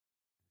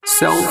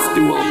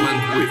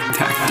Self-development with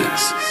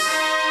tactics.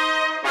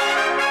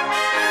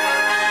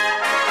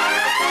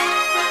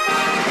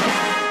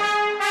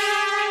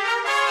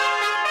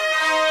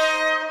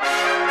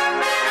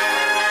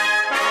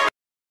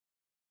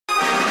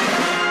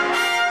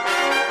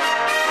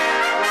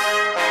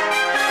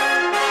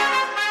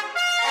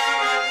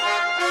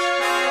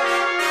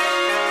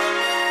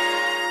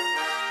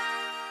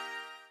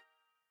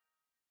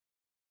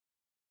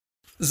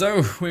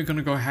 So we're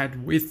gonna go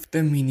ahead with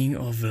the meaning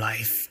of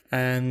life,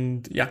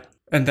 and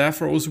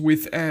therefore also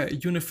with a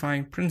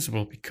unifying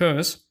principle,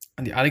 because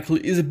and the article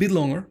is a bit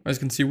longer. As you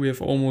can see, we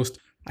have almost,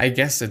 I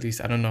guess at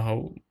least, I don't know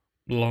how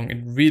long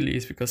it really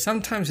is, because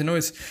sometimes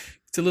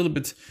it's a little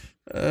bit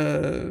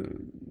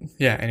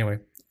anyway,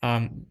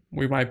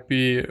 we might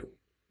be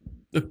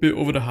a bit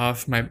over the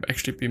half, might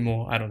actually be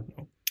more, I don't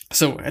know.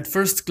 So, at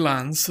first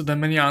glance, the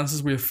many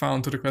answers we have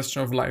found to the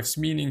question of life's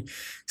meaning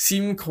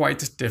seem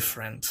quite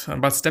different.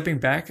 But stepping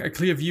back, a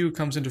clear view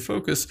comes into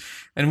focus,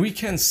 and we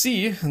can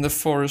see the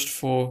forest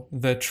for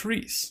the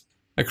trees.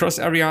 Across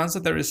every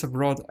answer, there is a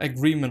broad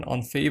agreement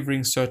on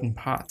favoring certain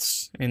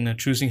paths, in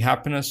choosing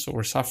happiness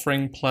over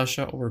suffering,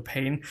 pleasure over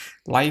pain,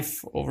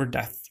 life over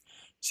death,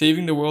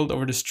 saving the world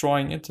over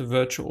destroying it,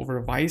 virtue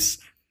over vice,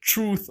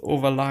 truth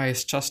over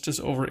lies, justice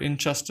over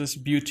injustice,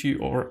 beauty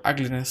over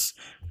ugliness,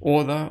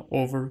 order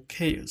over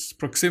chaos,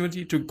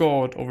 proximity to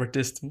God over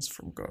distance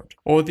from God.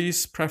 All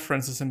these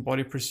preferences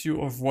embody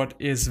pursuit of what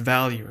is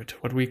valued,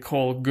 what we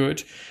call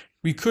good.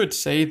 We could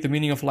say the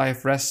meaning of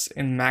life rests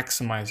in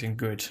maximizing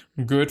good.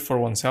 Good for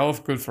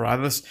oneself, good for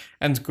others,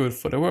 and good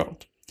for the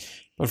world.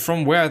 But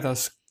from where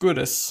does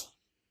goodness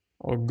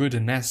or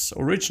goodness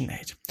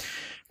originate?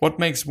 What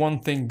makes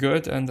one thing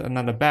good and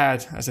another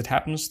bad? As it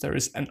happens, there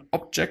is an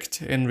object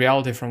in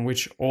reality from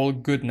which all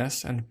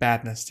goodness and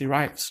badness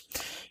derives.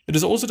 It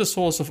is also the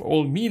source of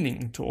all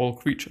meaning to all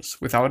creatures.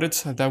 Without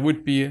it, there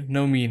would be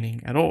no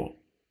meaning at all.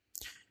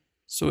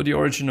 So the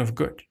origin of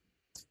good.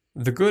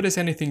 The good is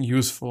anything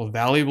useful,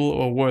 valuable,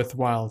 or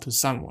worthwhile to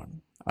someone.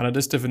 Under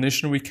this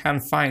definition, we can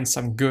find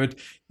some good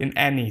in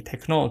any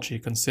technology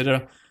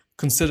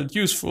considered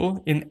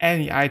useful, in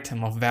any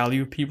item of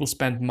value people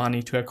spend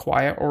money to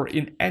acquire, or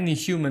in any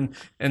human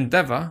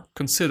endeavor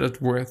considered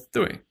worth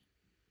doing.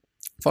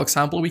 For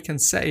example, we can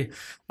say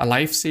a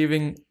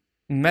life-saving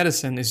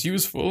medicine is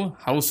useful,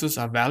 houses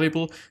are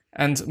valuable,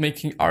 and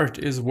making art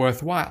is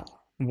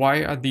worthwhile.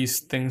 Why are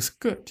these things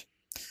good?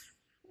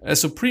 A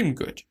supreme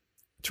good.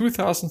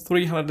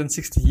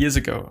 2,360 years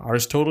ago,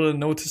 Aristotle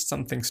noticed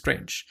something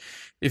strange.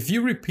 If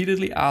you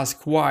repeatedly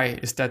ask why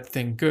is that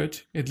thing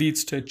good, it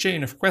leads to a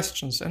chain of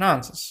questions and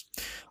answers.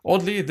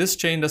 Oddly, this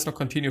chain does not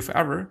continue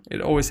forever,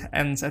 it always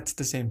ends at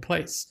the same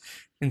place.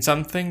 In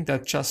something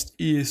that just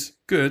is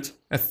good,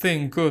 a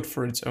thing good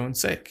for its own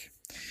sake.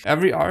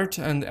 Every art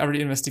and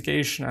every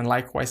investigation, and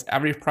likewise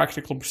every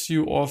practical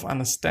pursuit of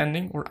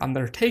understanding or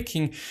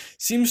undertaking,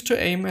 seems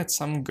to aim at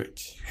some good.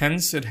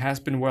 Hence, it has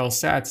been well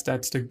said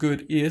that the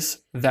good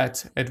is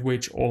that at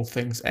which all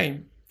things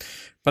aim.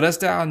 But as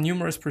there are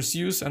numerous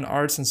pursuits in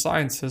arts and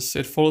sciences,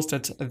 it follows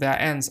that their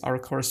ends are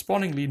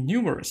correspondingly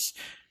numerous.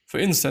 For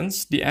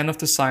instance, the end of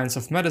the science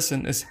of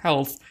medicine is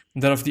health,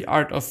 that of the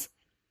art of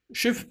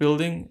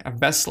shipbuilding, a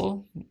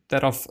vessel,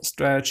 that of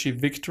strategy,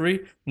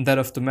 victory, and that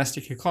of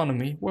domestic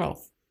economy,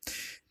 wealth.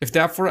 If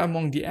therefore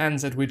among the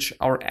ends at which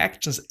our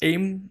actions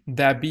aim,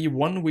 there be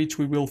one which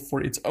we will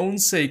for its own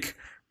sake,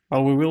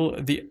 while we will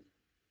the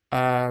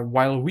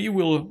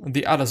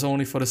others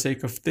only for the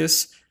sake of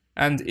this,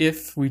 and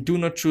if we do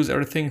not choose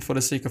everything for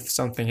the sake of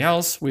something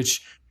else,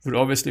 which would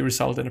obviously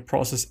result in a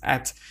process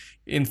ad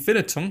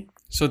infinitum,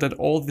 so that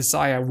all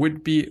desire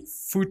would be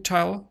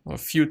futile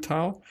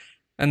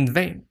and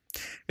vain.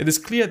 It is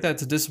clear that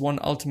this one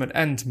ultimate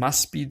end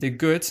must be the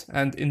good,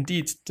 and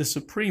indeed the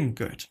supreme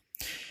good.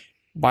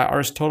 By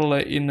Aristotle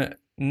in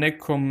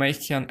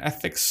Nicomachean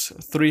Ethics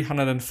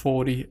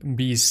 340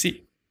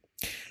 BC.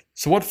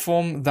 So what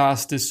form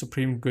does this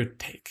supreme good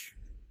take?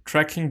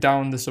 Tracking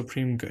down the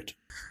supreme good.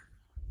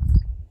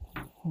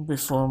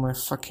 Before my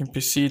fucking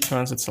PC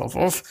turns itself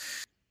off.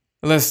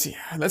 Let's see,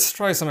 let's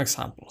try some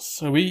examples.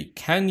 So we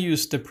can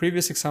use the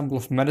previous example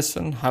of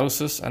medicine,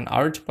 houses, and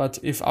art, but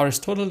if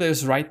Aristotle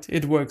is right,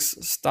 it works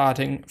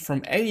starting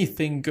from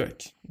anything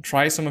good.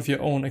 Try some of your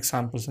own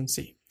examples and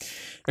see.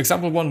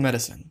 Example 1,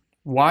 medicine.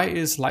 Why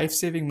is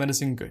life-saving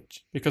medicine good?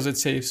 Because it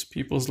saves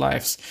people's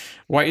lives.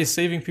 Why is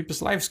saving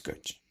people's lives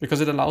good?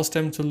 Because it allows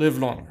them to live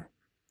longer.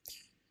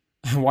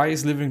 Why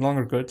is living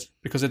longer good?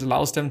 Because it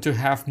allows them to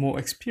have more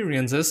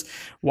experiences.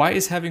 Why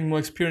is having more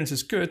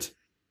experiences good?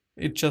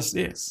 It just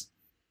is.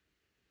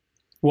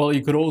 Well,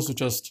 you could also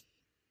just,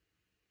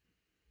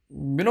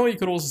 you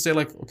could also say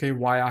like, okay,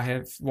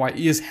 why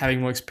is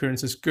having more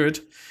experiences good?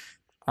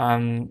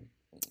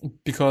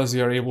 Because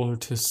you're able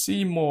to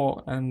see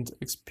more and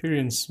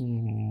experience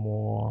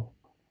more.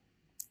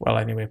 Well,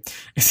 anyway.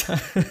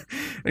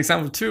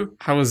 Example 2,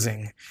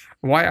 housing.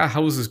 Why are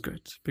houses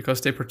good?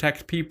 Because they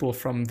protect people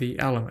from the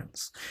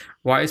elements.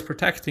 Why is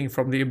protecting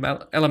from the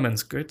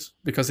elements good?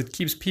 Because it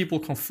keeps people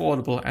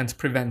comfortable and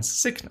prevents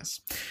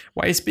sickness.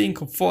 Why is being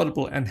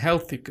comfortable and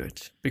healthy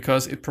good?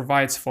 Because it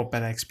provides for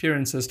better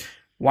experiences.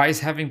 Why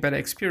is having better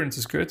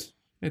experiences good?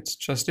 It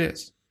just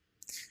is.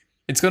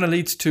 It's going to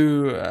lead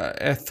to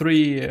a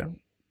 3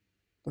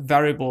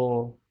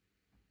 variable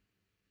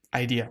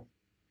idea,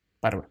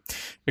 by the way.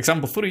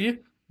 Example 3,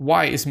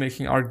 why is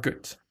making art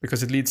good?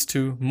 Because it leads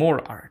to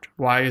more art.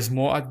 Why is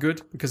more art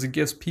good? Because it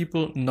gives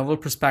people novel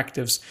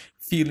perspectives,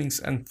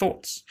 feelings, and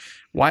thoughts.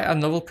 Why are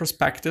novel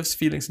perspectives,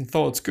 feelings, and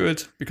thoughts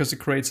good? Because it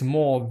creates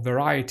more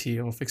variety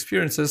of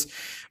experiences.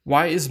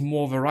 Why is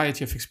more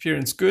variety of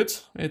experience good?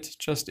 It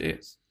just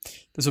is.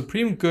 The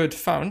supreme good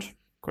found, ?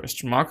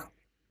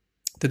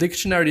 The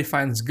dictionary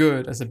defines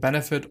good as a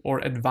benefit or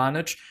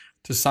advantage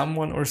to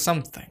someone or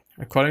something.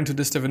 According to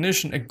this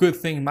definition, a good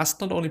thing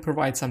must not only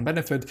provide some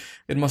benefit,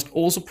 it must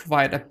also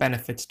provide a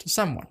benefit to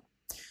someone.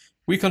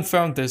 We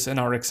confirmed this in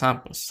our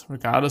examples.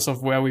 Regardless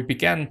of where we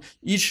began,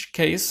 each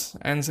case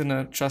ends in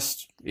a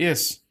just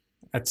is.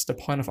 At the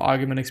point of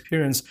argument,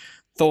 experience,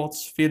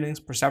 thoughts,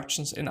 feelings,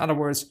 perceptions, in other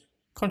words,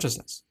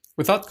 consciousness.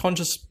 Without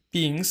conscious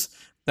beings,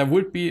 there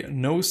would be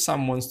no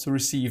someones to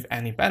receive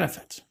any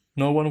benefit.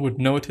 No one would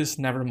notice,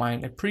 never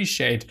mind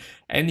appreciate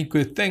any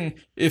good thing.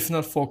 If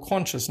not for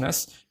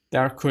consciousness,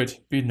 there could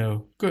be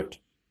no good.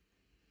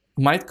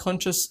 Might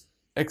conscious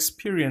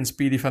experience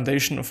be the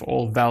foundation of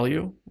all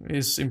value?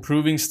 Is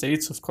improving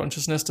states of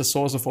consciousness the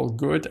source of all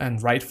good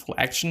and rightful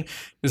action?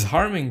 Is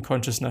harming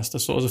consciousness the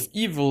source of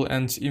evil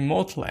and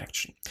immortal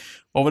action?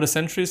 Over the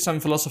centuries,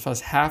 some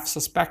philosophers have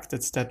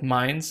suspected that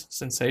minds,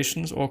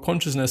 sensations, or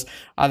consciousness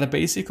are the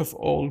basic of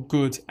all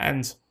good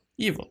and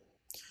evil.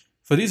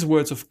 For these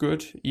words of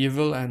good,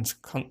 evil, and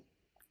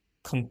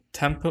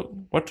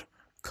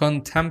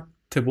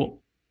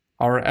contemptible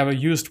are ever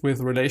used with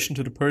relation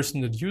to the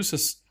person that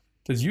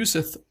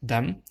useth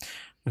them,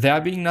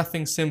 there being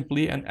nothing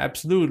simply and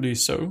absolutely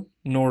so,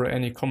 nor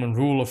any common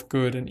rule of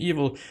good and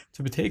evil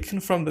to be taken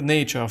from the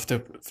nature of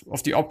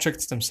the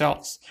objects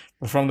themselves,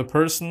 but from the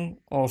person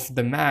of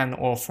the man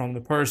or from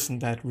the person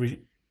that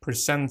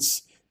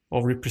represents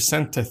or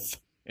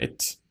representeth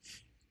it.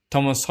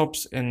 Thomas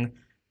Hobbes in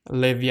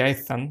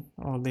Leviathan,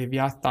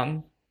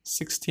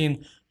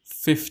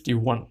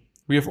 1651.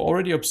 We have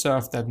already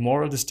observed that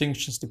moral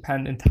distinctions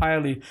depend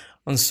entirely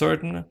on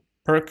certain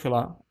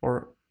peculiar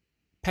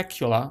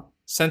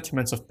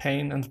sentiments of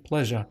pain and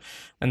pleasure,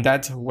 and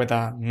that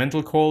whether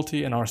mental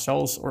quality in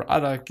ourselves or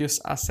other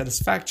gives us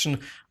satisfaction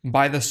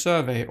by the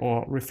survey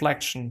or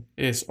reflection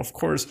is, of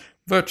course,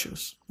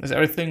 virtuous, as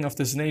everything of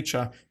this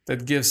nature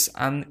that gives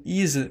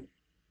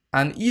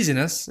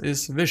uneasiness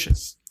is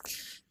vicious.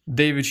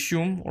 David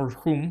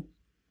Hume,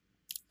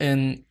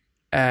 in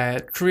a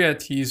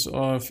treatise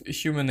of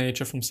human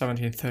nature from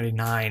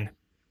 1739.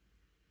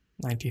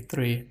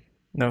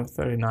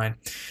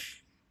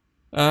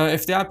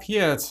 If there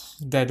appeared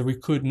that we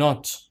could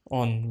not,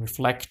 on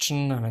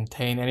reflection,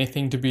 maintain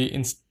anything to be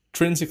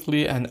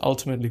intrinsically and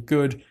ultimately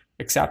good,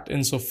 except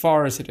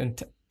insofar as it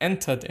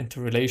entered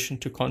into relation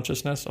to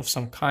consciousness of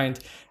some kind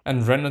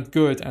and rendered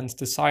good and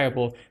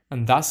desirable,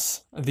 and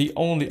thus the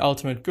only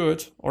ultimate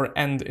good or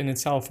end in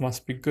itself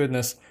must be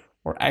goodness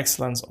or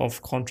excellence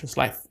of conscious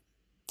life.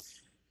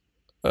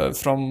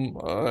 From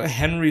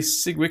Henry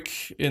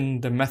Sidgwick in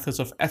The Methods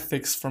of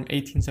Ethics from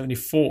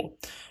 1874.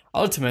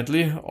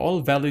 Ultimately, all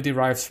value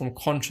derives from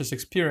conscious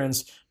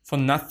experience, for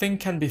nothing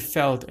can be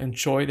felt,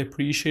 enjoyed,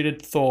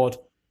 appreciated, thought.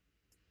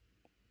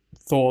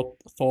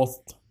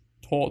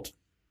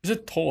 Is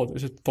it thought?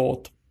 Is it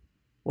thought?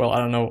 Well, I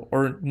don't know.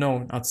 Or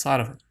known outside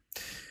of it.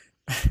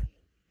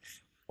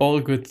 All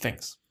good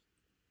things.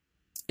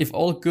 If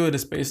all good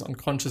is based on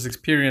conscious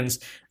experience,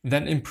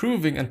 then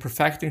improving and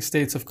perfecting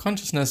states of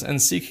consciousness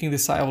and seeking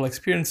desirable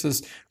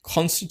experiences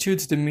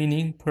constitutes the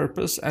meaning,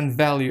 purpose, and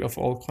value of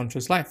all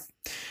conscious life.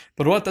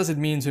 But what does it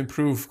mean to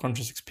improve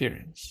conscious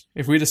experience?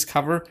 If we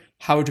discover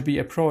how to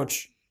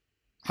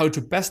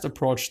best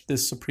approach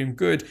this supreme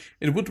good,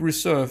 it would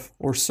serve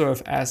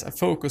as a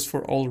focus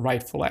for all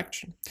rightful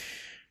action.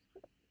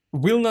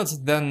 Will not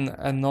then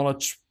a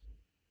knowledge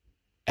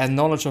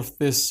of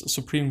this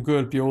supreme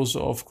good be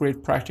also of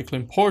great practical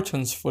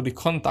importance for the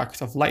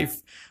conduct of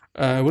life?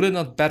 Would it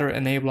not better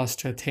enable us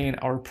to attain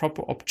our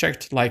proper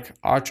object, like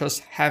archers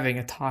having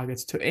a target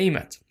to aim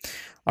at?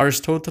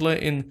 Aristotle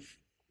in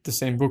the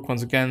same book,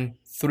 once again,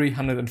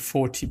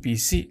 340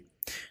 BC.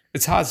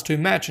 It's hard to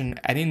imagine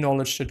any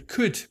knowledge that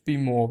could be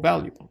more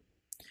valuable.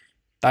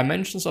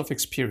 Dimensions of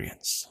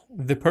experience.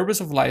 The purpose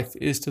of life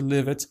is to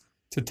live it,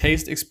 to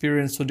taste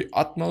experience to the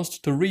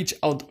utmost, to reach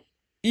out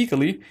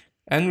eagerly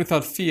and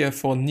without fear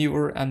for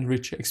newer and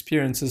richer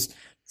experiences,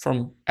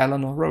 from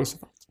Eleanor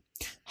Roosevelt.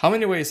 How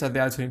many ways are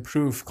there to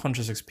improve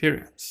conscious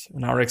experience?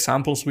 In our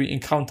examples, we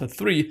encountered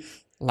 3.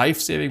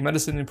 Life-saving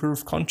medicine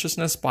improves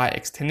consciousness by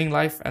extending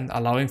life and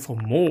allowing for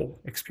more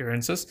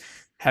experiences.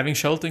 Having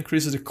shelter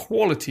increases the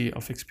quality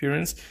of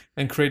experience,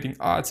 and creating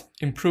art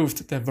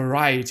improved the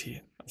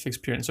variety of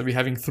experience. So we're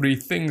having three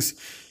things.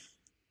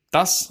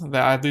 Thus,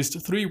 there are at least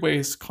three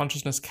ways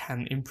consciousness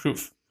can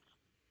improve.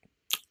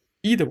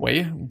 Either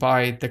way,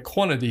 by the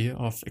quantity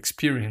of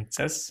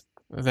experiences,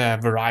 the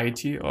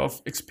variety of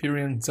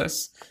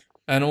experiences,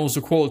 and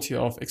also quality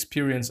of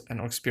experience and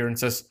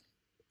experiences.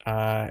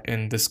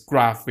 In this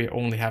graph, we're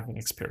only having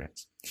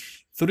experience.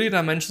 Three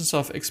dimensions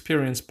of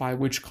experience by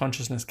which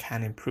consciousness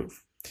can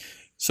improve.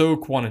 So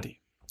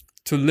quantity,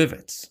 to live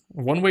it.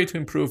 One way to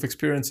improve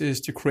experience is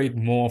to create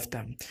more of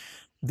them.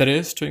 That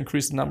is, to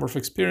increase the number of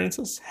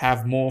experiences,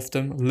 have more of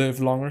them, live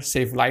longer,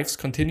 save lives,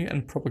 continue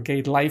and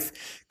propagate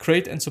life,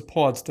 create and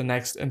support the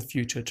next and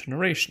future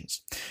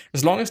generations.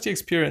 As long as the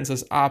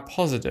experiences are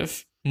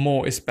positive,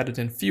 more is better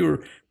than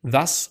fewer,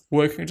 thus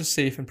working to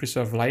save and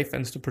preserve life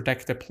and to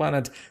protect the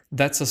planet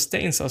that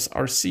sustains us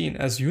are seen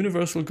as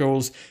universal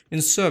goals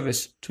in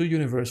service to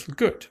universal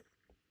good.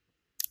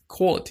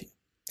 Quality.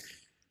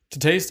 To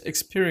taste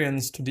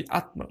experience to the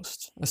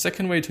utmost. A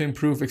second way to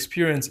improve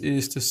experience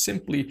is to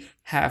simply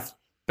have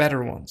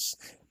better ones.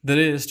 That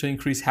is, to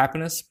increase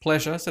happiness,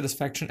 pleasure,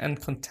 satisfaction,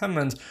 and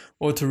contentment,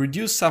 or to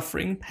reduce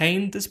suffering,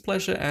 pain,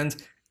 displeasure, and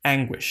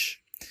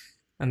anguish.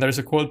 And there's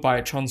a quote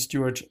by John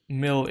Stuart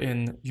Mill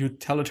in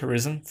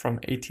Utilitarianism from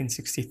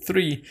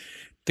 1863.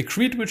 The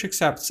creed which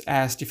accepts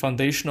as the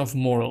foundation of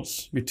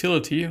morals,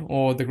 utility,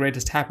 or the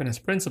greatest happiness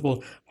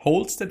principle,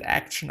 holds that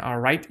actions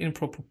are right in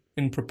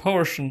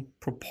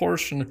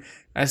proportion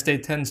as they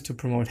tend to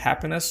promote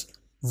happiness,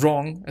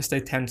 wrong as they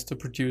tend to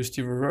produce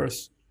the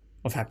reverse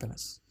of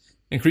happiness.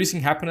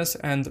 Increasing happiness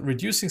and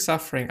reducing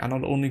suffering are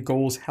not only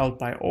goals held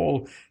by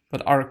all,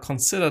 but are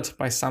considered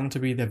by some to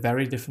be the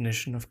very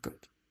definition of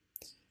good.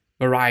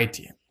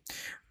 Variety.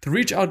 To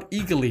reach out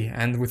eagerly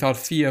and without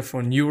fear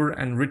for newer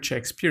and richer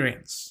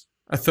experience.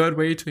 A third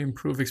way to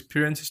improve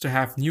experience is to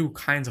have new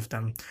kinds of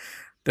them.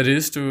 That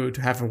is, to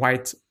have a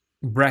wide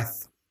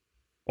breadth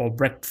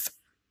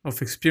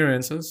of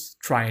experiences,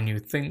 try new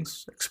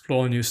things,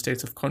 explore new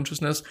states of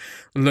consciousness,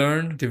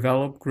 learn,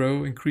 develop,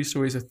 grow, increase the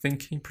ways of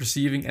thinking,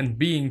 perceiving, and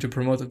being to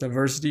promote a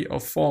diversity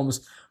of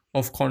forms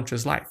of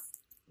conscious life,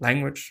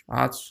 language,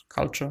 arts,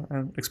 culture,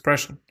 and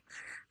expression.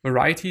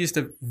 Variety is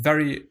the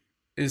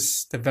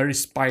very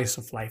spice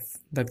of life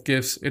that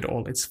gives it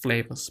all its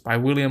flavors. By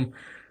William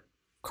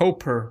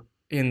Cowper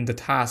in The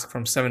Task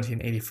from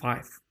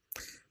 1785.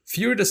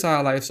 Fewer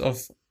desire lives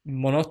of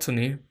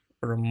monotony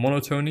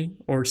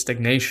or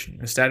stagnation.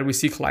 Instead, we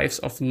seek lives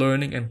of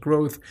learning and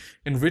growth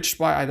enriched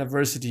by a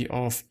diversity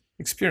of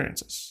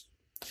experiences.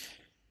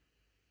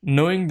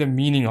 Knowing the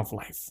meaning of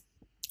life.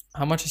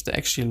 How much is there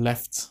actually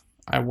left?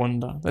 I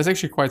wonder. There's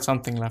actually quite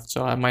something left,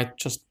 so I might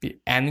just be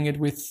ending it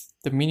with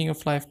the meaning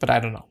of life, but I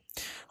don't know.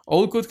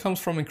 All good comes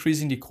from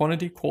increasing the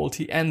quantity,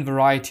 quality, and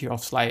variety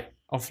of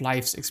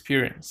life's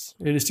experience.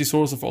 It is the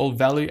source of all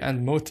value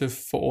and motive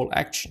for all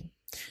action.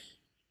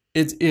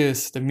 It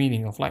is the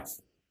meaning of life.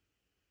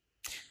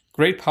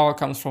 Great power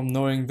comes from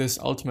knowing this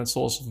ultimate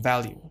source of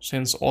value.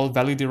 Since all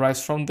value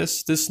derives from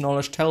this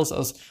knowledge tells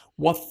us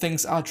what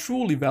things are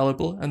truly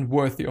valuable and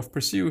worthy of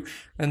pursuit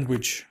and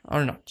which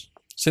are not.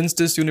 Since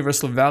this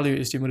universal value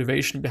is the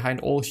motivation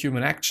behind all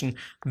human action,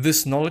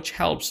 this knowledge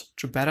helps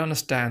to better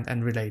understand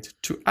and relate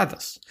to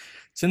others.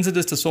 Since it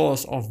is the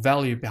source of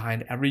value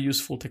behind every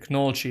useful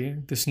technology,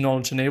 this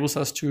knowledge enables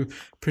us to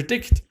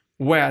predict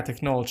where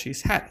technology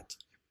is headed.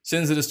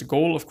 Since it is the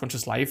goal of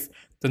conscious life,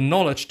 the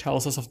knowledge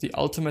tells us of the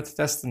ultimate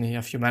destiny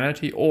of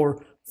humanity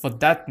or, for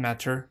that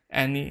matter,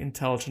 any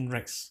intelligent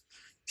race.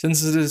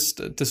 Since it is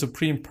the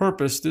supreme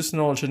purpose, this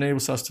knowledge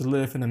enables us to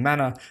live in a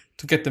manner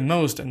to get the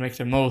most and make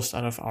the most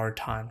out of our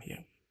time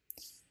here.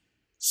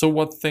 So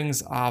what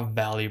things are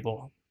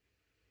valuable?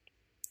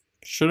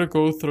 Should I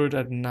go through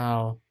that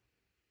now?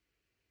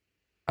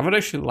 I would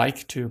actually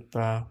like to,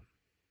 but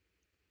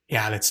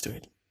yeah, let's do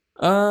it.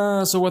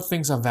 So what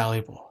things are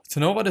valuable? To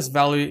know what is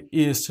value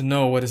is to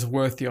know what is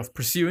worthy of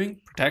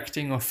pursuing,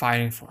 protecting, or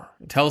fighting for.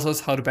 It tells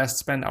us how to best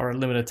spend our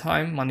limited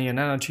time, money, and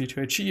energy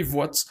to achieve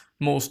what's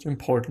most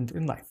important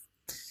in life.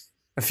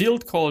 A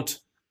field called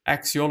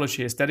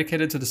axiology is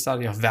dedicated to the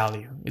study of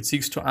value. It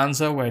seeks to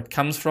answer where it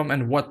comes from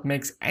and what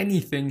makes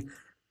anything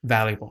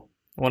valuable.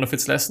 One of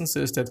its lessons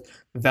is that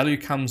value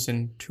comes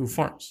in two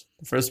forms.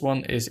 The first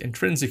one is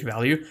intrinsic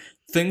value,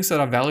 things that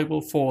are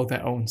valuable for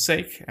their own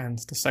sake, and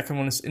the second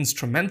one is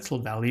instrumental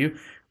value,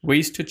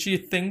 ways to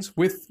achieve things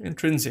with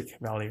intrinsic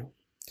value.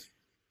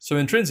 So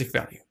intrinsic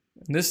value.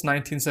 In this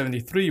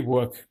 1973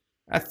 work,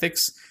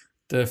 Ethics,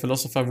 the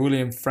philosopher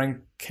William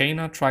Frank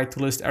Kahner tried to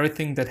list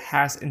everything that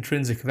has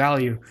intrinsic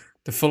value.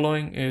 The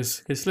following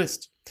is his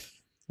list: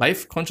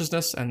 life,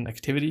 consciousness and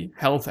activity,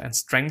 health and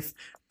strength,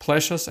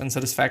 pleasures and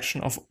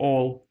satisfaction of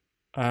all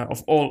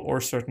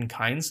or certain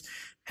kinds,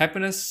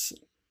 happiness,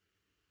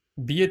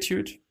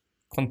 beatitude,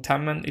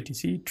 contentment,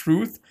 etc.,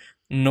 truth,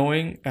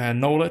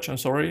 knowledge,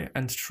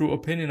 and true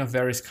opinion of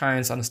various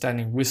kinds,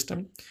 understanding,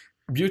 wisdom,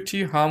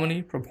 beauty,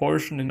 harmony,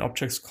 proportion in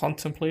objects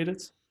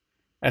contemplated,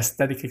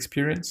 aesthetic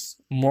experience,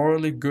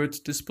 morally good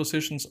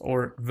dispositions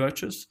or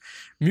virtues,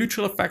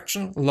 mutual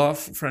affection, love,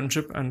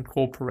 friendship, and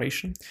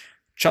cooperation,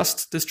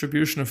 just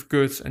distribution of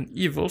goods and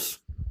evils,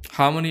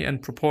 harmony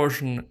and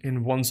proportion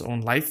in one's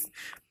own life,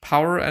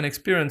 power and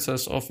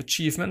experiences of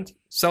achievement,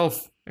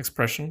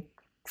 self-expression,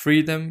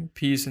 freedom,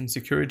 peace and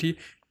security,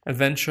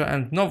 adventure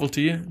and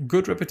novelty,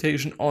 good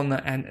reputation,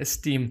 honor and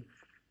esteem,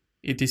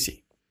 etc.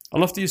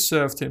 All of these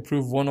serve to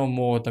improve one or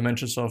more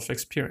dimensions of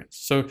experience.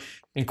 So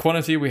in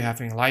quantity, we're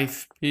having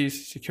life,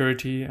 peace,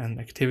 security, and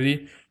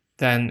activity.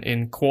 Then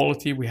in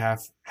quality, we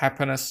have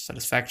happiness,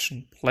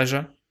 satisfaction,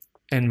 pleasure.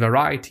 In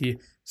variety,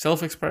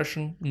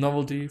 self-expression,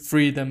 novelty,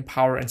 freedom,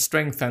 power, and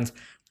strength. And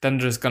then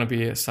there's going to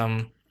be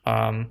some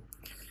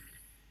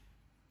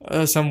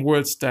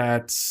words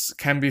that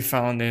can be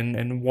found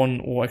in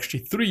one or actually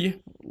three,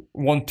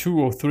 two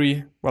or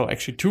three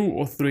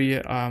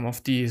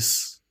of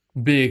these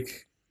big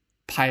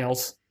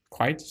piles,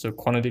 quite, so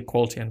quantity,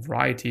 quality, and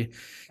variety.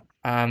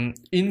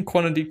 In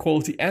quantity,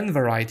 quality, and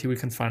variety, we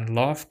can find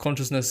love,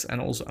 consciousness, and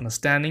also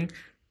understanding.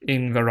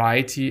 In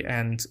variety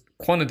and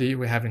quantity,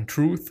 we're having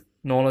truth,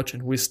 knowledge,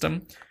 and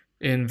wisdom.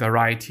 In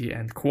variety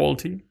and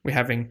quality, we're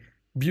having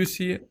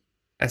beauty,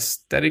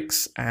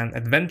 aesthetics, and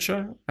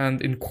adventure. And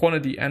in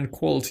quantity and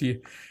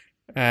quality,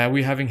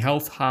 we're having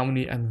health,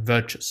 harmony, and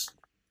virtues.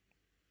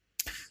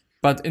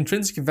 But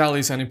intrinsic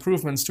values and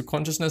improvements to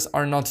consciousness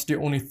are not the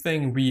only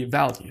thing we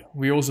value.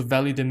 We also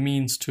value the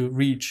means to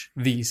reach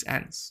these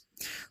ends.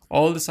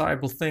 All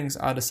desirable things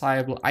are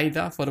desirable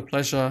either for the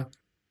pleasure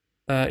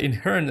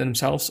inherent in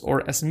themselves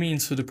or as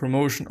means to the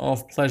promotion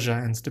of pleasure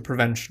and the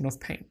prevention of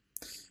pain.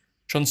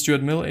 John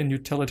Stuart Mill in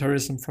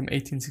Utilitarianism from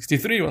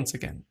 1863 once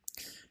again.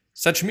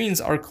 Such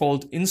means are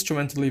called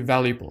instrumentally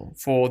valuable,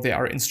 for they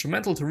are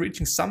instrumental to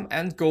reaching some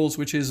end goals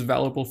which is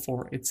valuable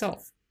for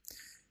itself.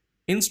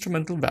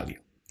 Instrumental value.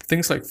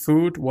 Things like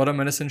food, water,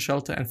 medicine,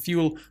 shelter, and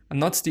fuel are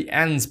not the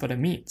ends but a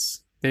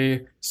means.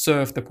 They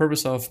serve the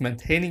purpose of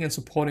maintaining and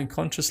supporting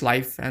conscious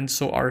life and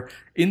so are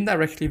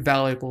indirectly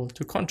valuable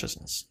to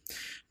consciousness.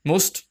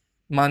 Most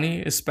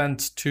money is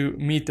spent to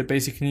meet the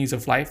basic needs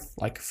of life,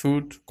 like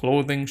food,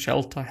 clothing,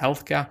 shelter,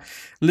 healthcare.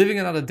 Living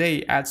another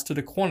day adds to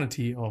the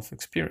quantity of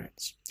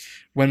experience.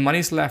 When money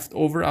is left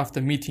over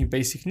after meeting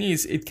basic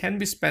needs, it can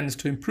be spent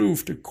to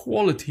improve the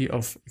quality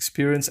of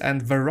experience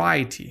and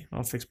variety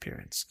of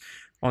experience.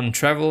 On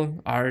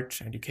travel, art,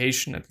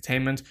 education,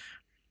 entertainment,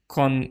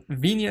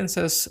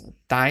 conveniences,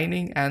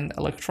 dining, and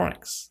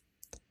electronics.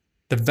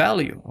 The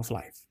value of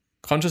life.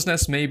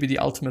 Consciousness may be the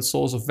ultimate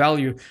source of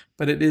value,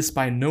 but it is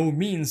by no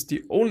means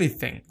the only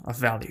thing of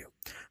value.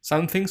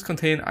 Some things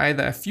contain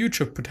either a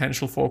future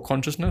potential for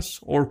consciousness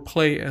or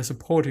play a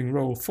supporting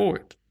role for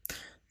it.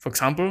 For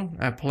example,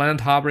 a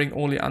planet harboring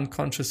only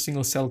unconscious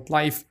single-celled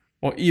life,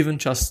 or even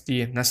just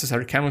the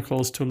necessary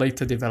chemicals to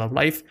later develop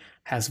life,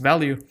 has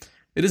value.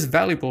 It is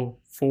valuable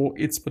for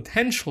its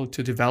potential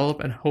to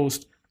develop and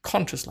host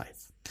conscious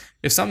life.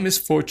 If some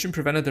misfortune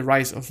prevented the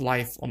rise of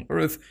life on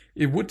Earth,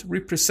 it would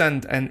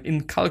represent an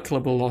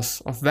incalculable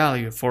loss of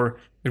value, for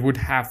it would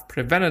have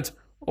prevented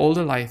all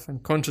the life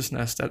and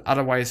consciousness that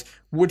otherwise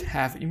would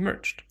have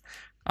emerged.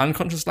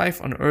 Unconscious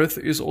life on Earth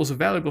is also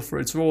valuable for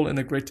its role in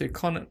the greater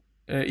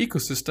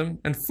ecosystem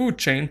and food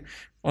chain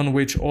on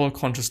which all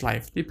conscious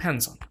life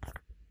depends on.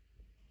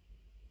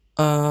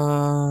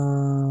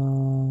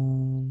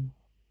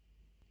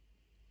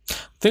 I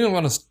think I'm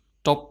gonna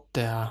stop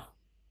there.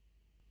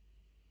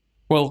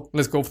 Well,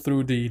 let's go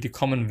through the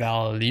common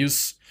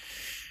values.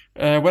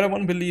 Whether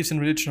one believes in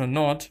religion or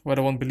not,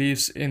 whether one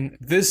believes in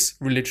this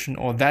religion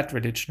or that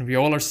religion, we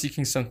all are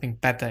seeking something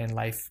better in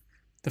life.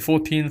 The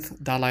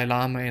 14th Dalai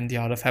Lama in The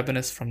Art of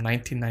Happiness from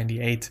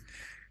 1998.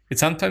 It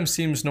sometimes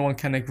seems no one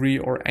can agree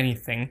on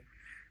anything,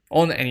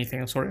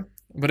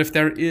 but if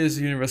there is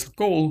a universal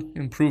goal,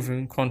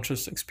 improving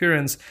conscious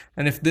experience,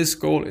 and if this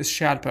goal is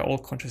shared by all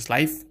conscious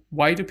life,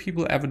 why do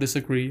people ever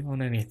disagree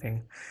on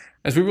anything?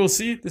 As we will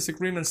see,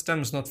 disagreement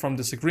stems not from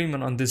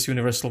disagreement on this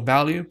universal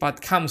value,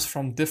 but comes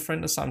from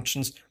different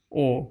assumptions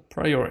or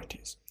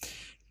priorities.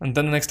 And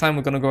then the next time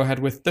we're going to go ahead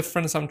with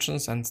different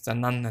assumptions and the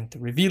nun and the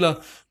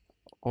revealer,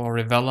 or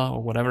reveller,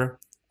 or whatever.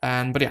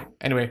 But yeah,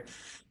 anyway,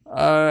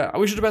 I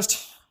wish you the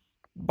best.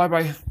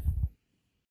 Bye-bye.